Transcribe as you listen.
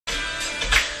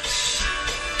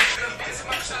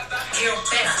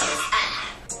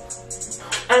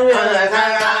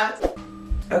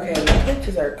Okay, my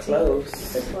pictures are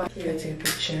close. You gotta take a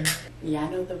picture. Yeah, I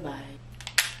know the vibe.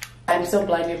 I'm so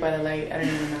blinded by the light, I don't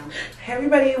even know. Hey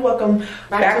everybody, welcome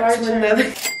back to another.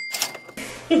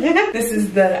 This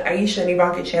is the Aisha and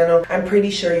Ivanka channel. I'm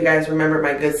pretty sure you guys remember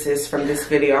my good sis from this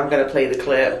video. I'm gonna play the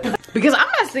clip. Because I'm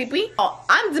not sleepy. Oh,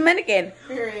 I'm Dominican.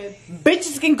 Period.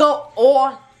 Bitches can go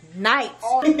all night.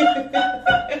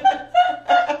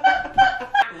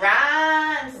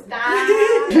 Rhyme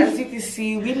style. As you can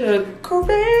see, we look crazy.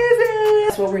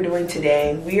 That's what we're doing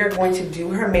today. We are going to do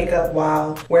her makeup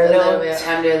while we're A little bit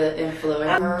under the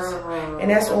influence.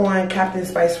 And that's on Captain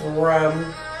Spice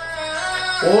rum.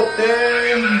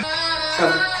 Okay.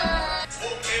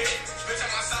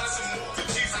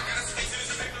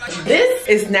 This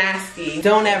is nasty.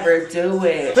 Don't ever do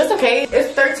it. But it's okay.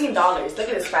 It's $13. Look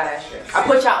at this fat ass shit. I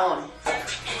put y'all on.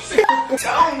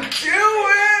 Don't do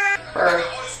it. Or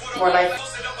more like.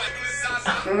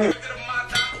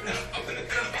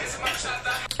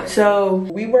 So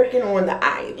we working on the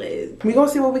eyelids. We gonna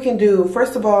see what we can do.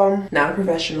 First of all, not a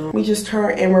professional. We just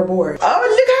turn and we're bored. Oh,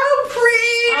 look how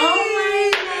pretty! Oh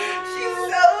my god, she's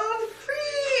so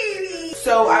pretty.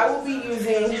 So I will be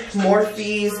using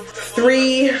Morphe's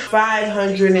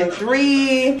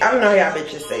 3503. I don't know how y'all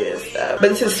bitches say this stuff, but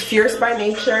this is Fierce by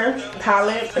Nature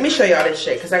palette. Let me show y'all this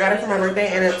shit because I got it for my birthday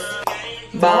and it's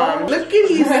bomb. Look at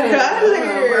these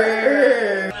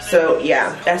colors. So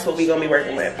yeah, that's what we gonna be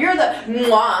working with. You're the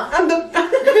mwah. I'm the.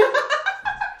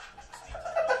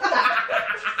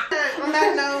 On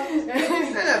that note,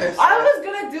 I was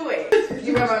gonna do it.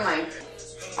 You remember my mind.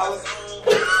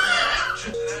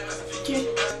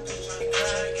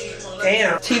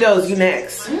 Damn. Tito's, you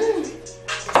next.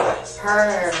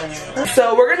 Her.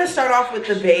 So we're gonna start off with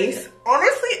the base.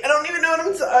 Honestly, I don't even know what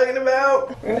I'm talking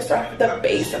about. We're gonna start with the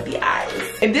base of the eyes.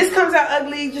 If this comes out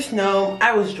ugly, just know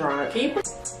I was drunk. Can you put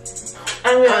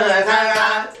I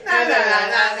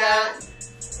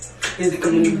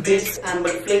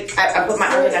put my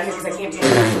arm down here because I can't put it.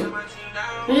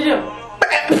 What you do?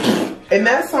 And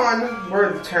that song,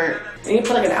 we're turned. You need to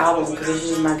put like an album because this is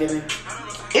just not giving.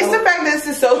 It's the fact that this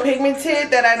is so pigmented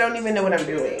that I don't even know what I'm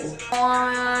doing.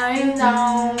 I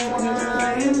know.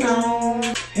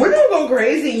 We're gonna go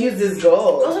crazy and use this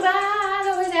gold.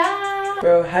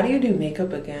 Bro, how do you do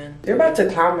makeup again? They're about to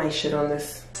clown my shit on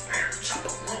this.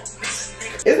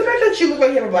 Is the fact that you look like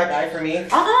you have a black eye for me?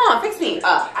 Fix me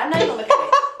up. I'm not even looking at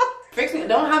it. Fix me.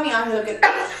 Don't have me out here looking.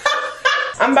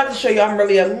 I'm about to show you I'm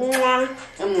really a mwah.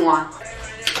 Mwah.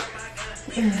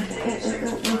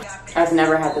 I've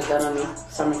never had this done on me,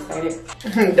 so I'm excited.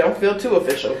 Don't feel too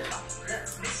official.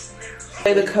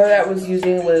 The color I was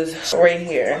using was right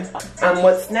here.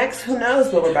 What's next? Who knows?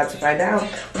 But we're about to find out.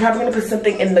 We're probably gonna put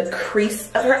something in the crease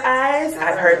of her eyes.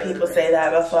 I've heard people say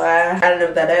that before. I don't know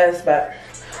what that is, but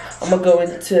I'm gonna go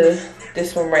into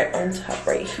this one right on top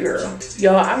right here.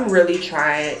 Y'all, I'm really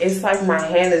trying. It's like my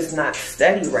hand is not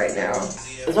steady right now.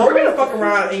 We're gonna fuck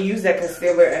around and use that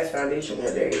concealer as foundation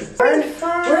one day. We're in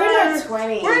our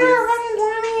 20s. We're in our fucking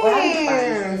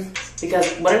 20s. Because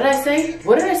what did I say?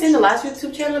 What did I say in the last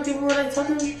YouTube channel? People were like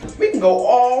talking to me. We can go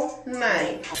all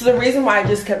night. So the reason why I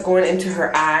just kept going into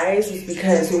her eyes is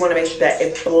because we want to make sure that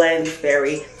it blends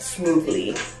very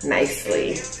smoothly,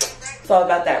 nicely. It's all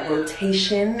about that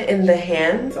rotation in the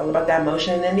hand. It's all about that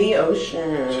motion in the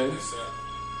ocean.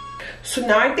 So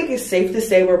now I think it's safe to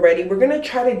say we're ready. We're gonna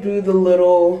try to do the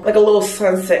little, like a little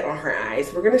sunset on her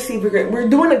eyes. We're gonna see if we're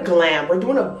doing a glam. We're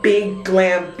doing a big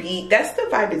glam beat. That's the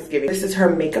vibe it's giving. This is her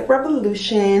Makeup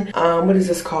Revolution. What is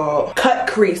this called? Cut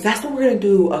crease. That's what we're gonna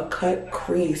do, a cut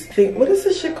crease. What is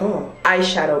this shit called?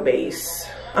 Eyeshadow base.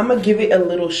 I'm gonna give it a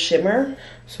little shimmer.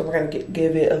 So we're gonna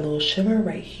give it a little shimmer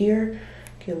right here.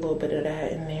 Get a little bit of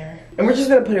that in there. And we're just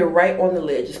gonna put it right on the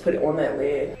lid. Just put it on that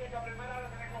lid.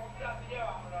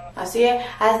 Así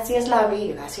es la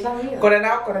vida, así la vida.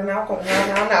 Coronao.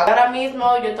 Ahora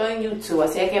mismo yo estoy en YouTube,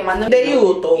 así que mándame de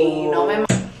YouTube. Y no me.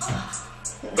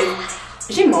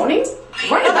 Is she moaning?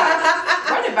 Run it back.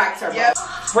 Run it back, sir. Yep.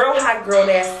 Real hot girl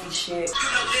nasty shit.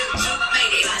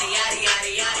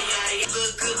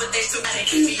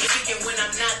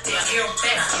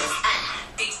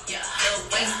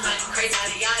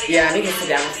 Yeah, I need to sit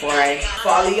down before I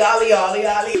ollie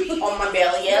on my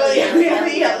belly.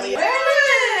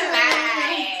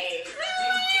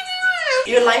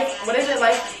 Your life, what is it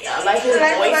like? Life is an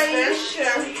oyster?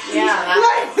 Yeah.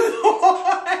 Life is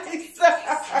oyster.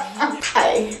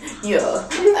 Yeah.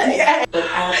 But I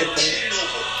have to think.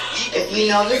 If you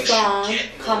know the song,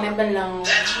 comment below.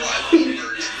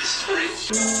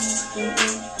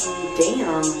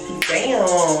 Damn.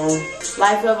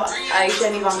 Life of Aisha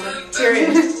and Ivanka. Period.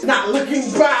 It's not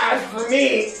looking bad for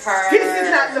me. This is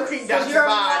not looking that You're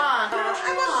bad.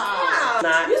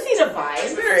 not. You see the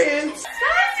vibe. Period.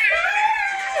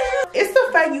 It's the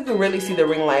fact you can really see the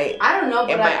ring light. I don't know,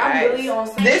 but like, I'm really on.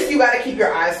 This you gotta keep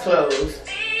your eyes closed.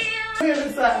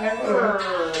 I'm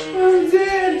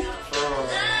dead.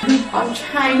 I'm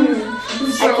trying.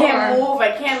 I can't move.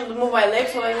 I can't move my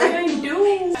legs. So like, what do I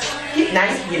do? Get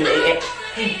nice, get it.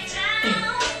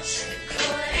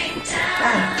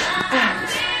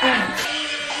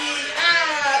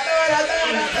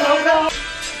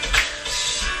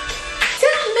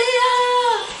 Tell me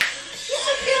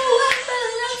if you ever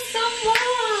love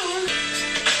someone.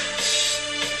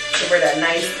 Give her that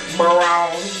nice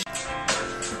brown.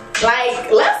 Like,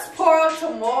 let's pour out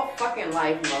some more fucking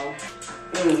life, Mo.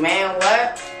 Man,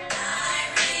 what?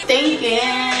 Thinking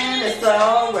it's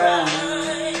alright.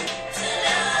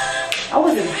 I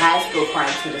was in high school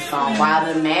crying to the song while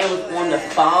the man was on the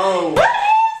phone.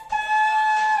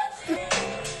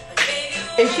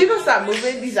 If she don't stop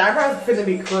moving, these eyebrows are finna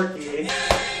be crooked.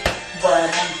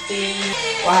 But I'm thinking,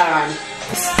 wow.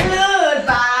 Stood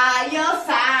by your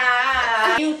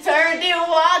side. You turned and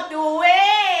walked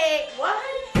away. What?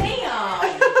 Damn.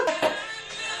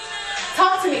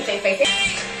 Talk to me, Faye.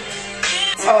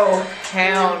 Oh,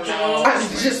 hell no. I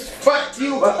just fucked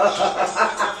you up.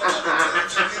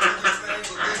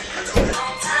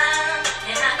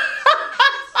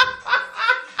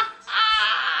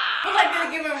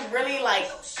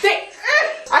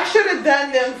 I should have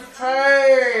done them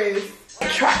first.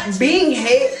 Being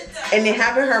hit and then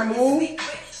having her move,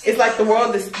 it's like the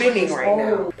world is spinning right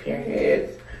now.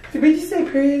 Period. Did you say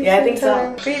period? Yeah, I think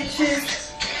so. Bitches.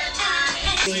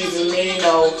 Please, me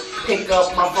know. Pick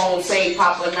up my phone, say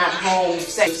Papa not home.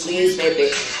 Say please,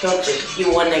 baby. Don't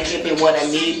you wanna give me what I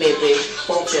need, baby?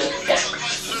 Won't you?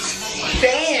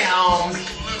 Damn.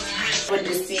 Would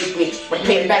deceive me, but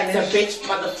pay back to bitch,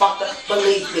 motherfucker.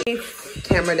 Believe me.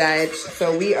 Camera died,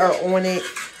 so we are on it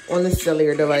on the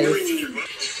cellular device.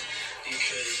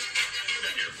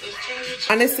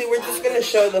 Honestly, we're just gonna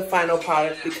show the final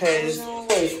product because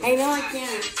I know I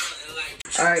can't.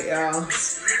 All right, y'all.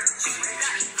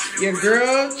 Your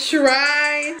girl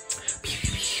tried.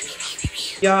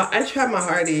 Y'all, I tried my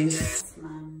hardest.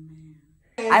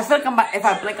 I feel like if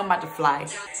I blink, I'm about to fly.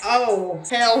 Oh,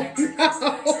 hell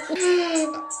no.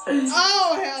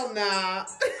 Oh, hell nah.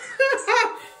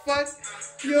 Fuck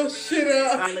your shit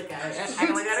up. I look at it. I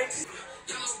can look at it.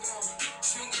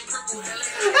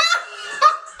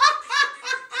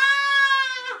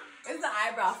 It's the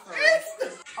eyebrows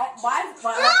first. Oh, why?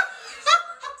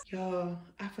 Y'all,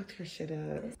 I fucked her shit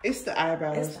up. It's the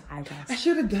eyebrows. It's the eyebrows. I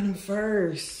should have done them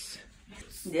first.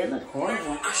 They look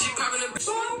horrible.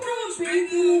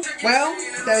 Well,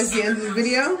 that was the end of the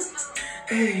video.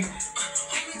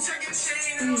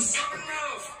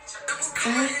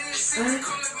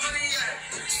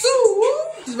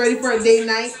 She's ready for a date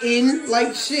night in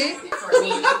like shit.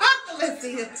 Let's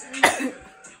see it.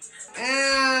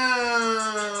 Ow.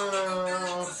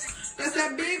 That's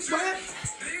that big butt.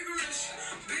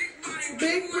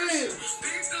 Big rib.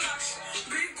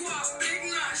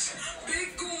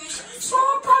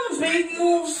 Big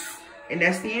moves. And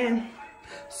that's the end.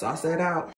 Sauce that out.